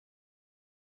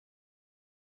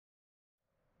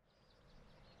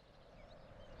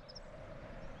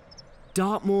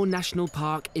Dartmoor National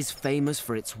Park is famous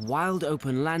for its wild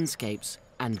open landscapes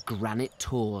and granite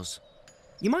tours.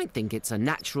 You might think it's a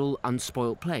natural,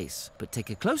 unspoilt place, but take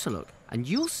a closer look and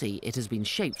you'll see it has been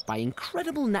shaped by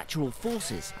incredible natural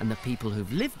forces and the people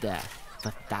who've lived there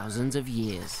for thousands of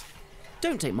years.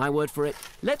 Don't take my word for it.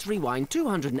 Let's rewind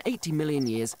 280 million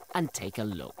years and take a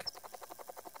look.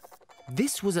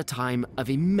 This was a time of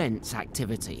immense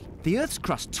activity. The Earth's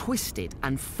crust twisted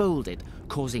and folded,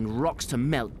 causing rocks to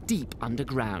melt deep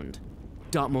underground.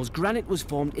 Dartmoor's granite was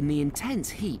formed in the intense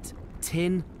heat.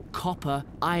 Tin, copper,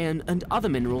 iron, and other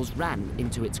minerals ran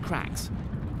into its cracks.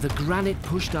 The granite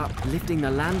pushed up, lifting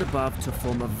the land above to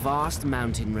form a vast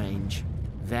mountain range.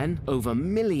 Then, over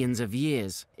millions of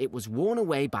years, it was worn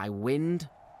away by wind,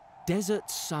 desert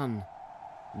sun,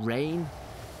 rain,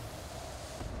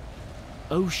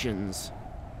 oceans,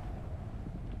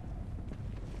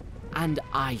 and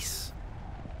ice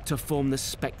to form the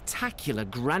spectacular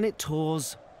granite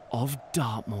tours of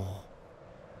Dartmoor.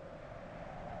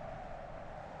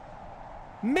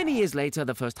 Many years later,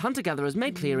 the first hunter-gatherers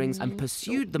made clearings and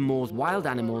pursued the moor's wild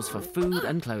animals for food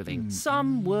and clothing.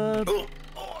 Some were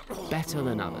better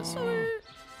than others.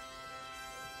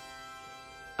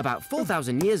 About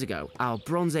 4,000 years ago, our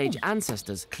Bronze Age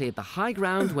ancestors cleared the high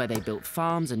ground where they built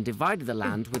farms and divided the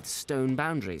land with stone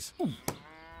boundaries.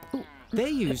 They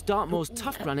used Dartmoor's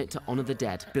tough granite to honour the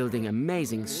dead, building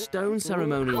amazing stone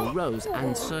ceremonial rows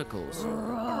and circles.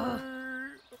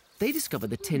 They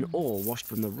discovered the tin ore washed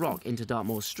from the rock into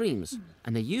Dartmoor streams,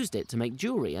 and they used it to make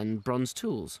jewellery and bronze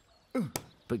tools.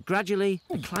 But gradually,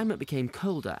 the climate became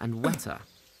colder and wetter.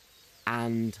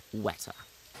 And wetter.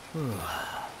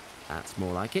 That's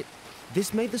more like it.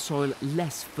 This made the soil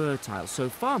less fertile, so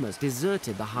farmers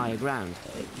deserted the higher ground.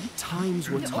 Times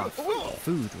were tough,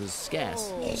 food was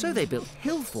scarce, so they built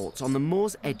hill forts on the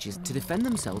moor's edges to defend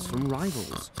themselves from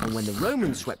rivals. And when the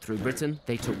Romans swept through Britain,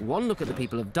 they took one look at the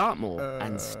people of Dartmoor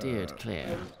and steered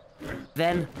clear.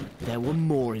 Then there were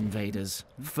more invaders.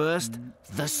 First,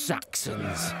 the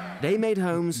Saxons. They made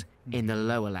homes in the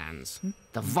lower lands.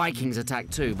 The Vikings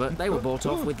attacked too, but they were bought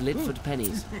off with Lidford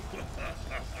pennies.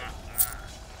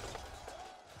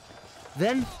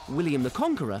 Then William the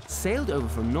Conqueror sailed over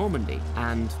from Normandy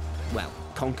and, well,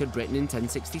 conquered Britain in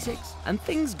 1066. And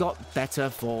things got better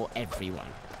for everyone,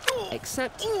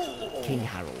 except King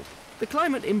Harold. The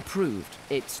climate improved.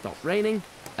 It stopped raining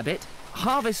a bit.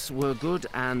 Harvests were good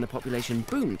and the population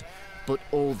boomed. But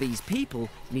all these people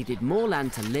needed more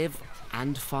land to live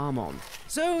and farm on.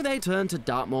 So they turned to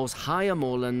Dartmoor's higher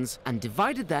moorlands and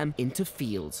divided them into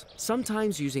fields,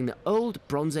 sometimes using the old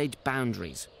Bronze Age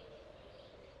boundaries.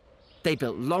 They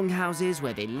built longhouses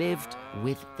where they lived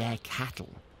with their cattle.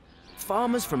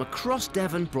 Farmers from across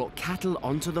Devon brought cattle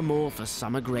onto the moor for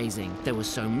summer grazing. There were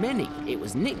so many, it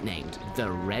was nicknamed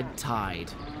the Red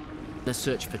Tide. The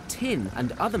search for tin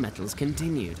and other metals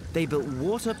continued. They built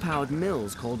water-powered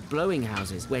mills called blowing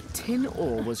houses where tin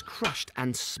ore was crushed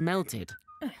and smelted.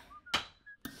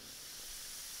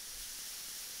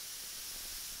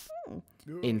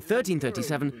 In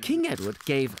 1337, King Edward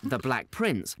gave the Black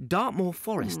Prince Dartmoor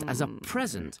Forest as a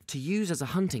present to use as a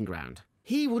hunting ground.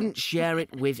 He wouldn't share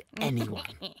it with anyone.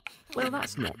 Well,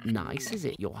 that's not nice, is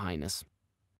it, Your Highness?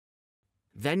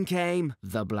 Then came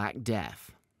the Black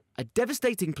Death, a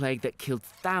devastating plague that killed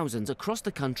thousands across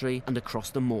the country and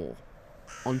across the moor.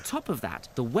 On top of that,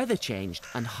 the weather changed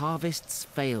and harvests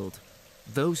failed.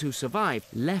 Those who survived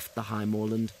left the high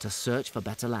moorland to search for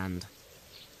better land.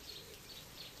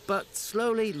 But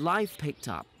slowly, life picked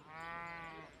up.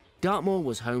 Dartmoor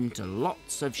was home to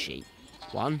lots of sheep.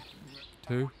 1,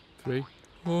 2, 3,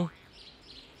 4.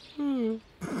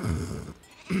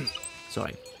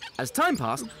 Sorry. As time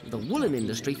passed, the woolen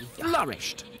industry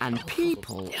flourished, and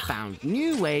people found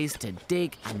new ways to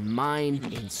dig and mine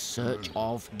in search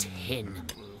of tin.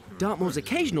 Dartmoor's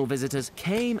occasional visitors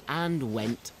came and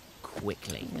went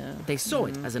quickly. They saw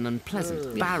it as an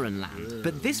unpleasant, barren land.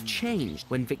 But this changed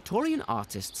when Victorian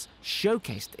artists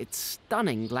showcased its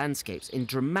stunning landscapes in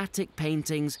dramatic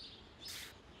paintings,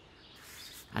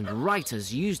 and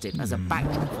writers used it as a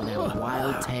backdrop for their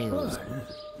wild tales.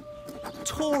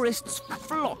 Tourists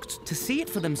flocked to see it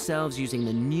for themselves using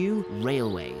the new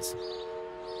railways.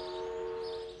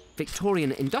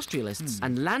 Victorian industrialists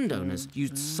and landowners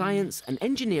used science and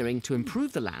engineering to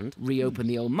improve the land, reopen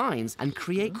the old mines, and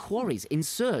create quarries in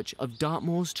search of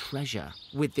Dartmoor's treasure.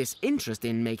 With this interest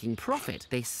in making profit,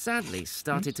 they sadly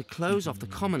started to close off the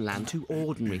common land to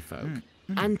ordinary folk.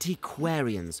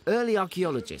 Antiquarians, early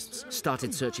archaeologists,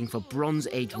 started searching for Bronze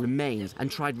Age remains and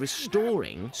tried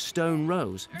restoring stone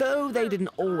rows, though they didn't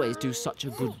always do such a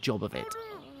good job of it.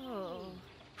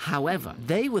 However,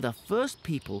 they were the first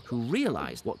people who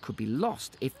realised what could be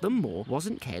lost if the moor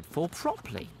wasn't cared for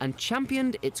properly and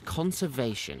championed its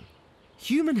conservation.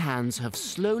 Human hands have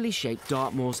slowly shaped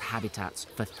Dartmoor's habitats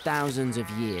for thousands of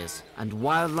years, and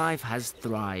wildlife has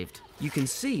thrived. You can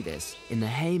see this in the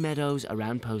hay meadows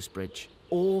around Postbridge,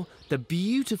 or the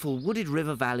beautiful wooded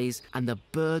river valleys and the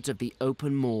birds of the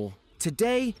open moor.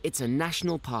 Today, it's a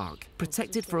national park,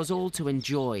 protected for us all to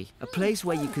enjoy, a place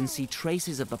where you can see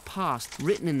traces of the past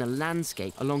written in the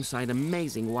landscape alongside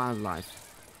amazing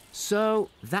wildlife. So,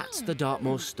 that's the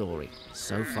Dartmoor story,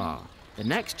 so far. The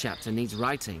next chapter needs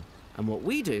writing, and what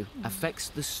we do affects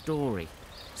the story.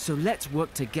 So let's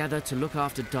work together to look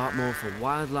after Dartmoor for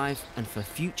wildlife and for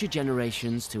future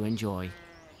generations to enjoy.